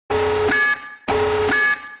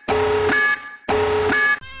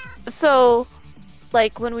also,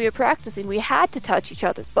 like, when we were practicing, we had to touch each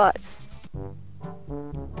other's butts.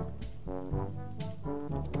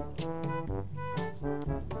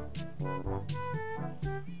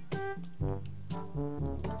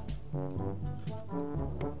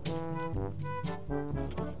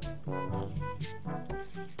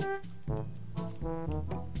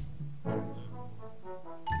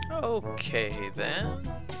 Okay then,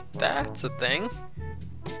 that's a thing.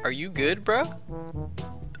 Are you good, bro?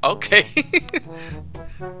 Okay.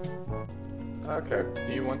 Okay,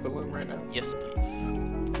 do you want the loom right now? Yes, please.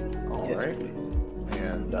 Alright.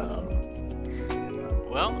 And,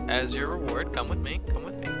 well, as your reward, come with me. Come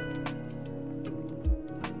with me.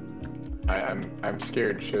 I'm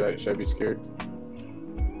scared. Should I be scared?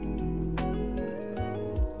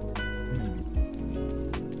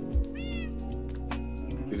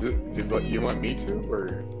 Is it, you want me to,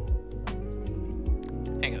 or?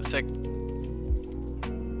 Hang on a sec.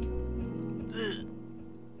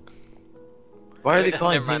 Why are they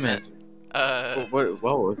calling Never him mind it? What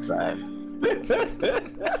was that?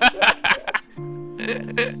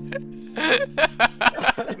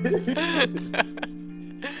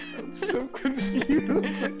 I'm so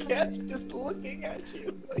confused. The cat's just looking at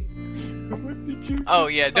you. Like, what did you? Oh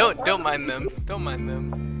yeah, don't mind them. Don't mind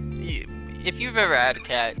them. If you've ever had a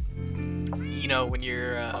cat, you know when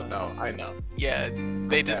you're. Oh no, I know. Yeah,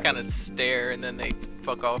 they just kind of stare and then they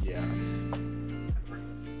fuck off. Yeah.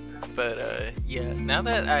 But yeah, now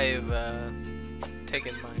that I've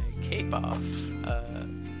taken my cape off,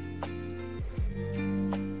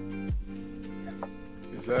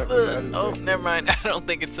 Is that? oh, never mind. I don't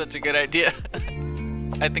think it's such a good idea.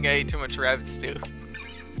 I think I ate too much rabbit stew.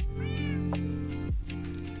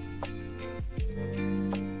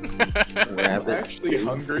 I'm actually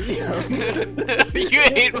hungry. You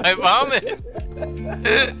ate my vomit.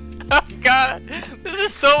 Oh god, this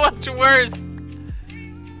is so much worse.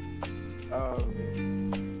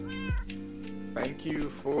 Thank you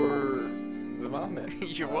for the vomit.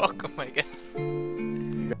 You're welcome, I guess.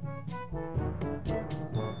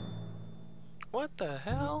 What the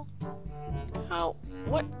hell? How?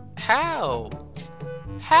 What? How?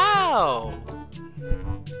 How?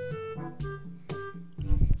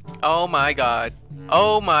 Oh my god.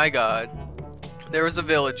 Oh my god. There was a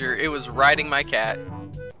villager. It was riding my cat.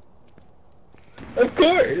 Of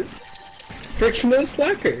course! Frictional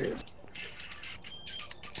slackers!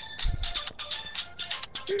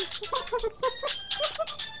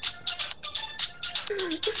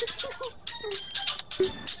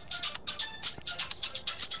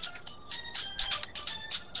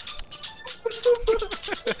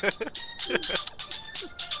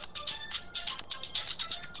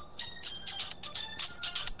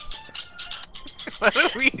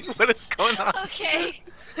 What is going on? Okay.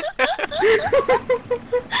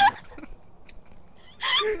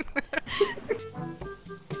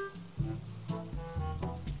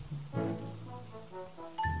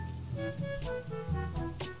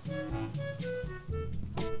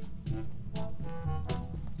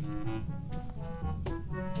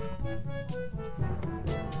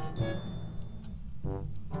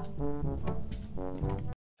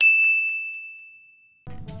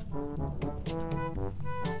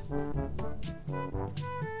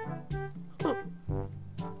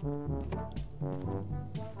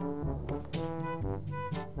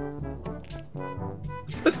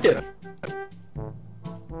 Let's do it.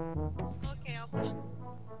 Okay, I'll push.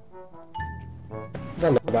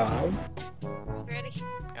 Roundabout. Ready?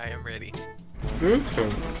 I am ready.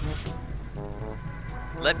 Mm-hmm.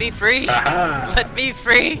 Let me free! Aha. Let me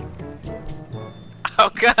free!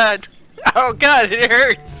 Oh god! Oh god, it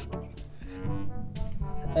hurts!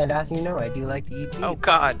 And as you know, I do like to eat. Oh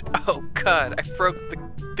god! Oh god! I broke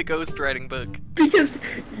the ghost writing book. Because,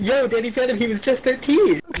 yo, Danny Phantom, he was just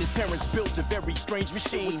 13! His parents built a very strange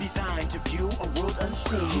machine. It was designed to view a world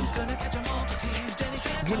unseen. He's gonna catch 'em all 'cause he's Danny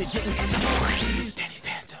Phantom. When it didn't catch 'em all, he's Danny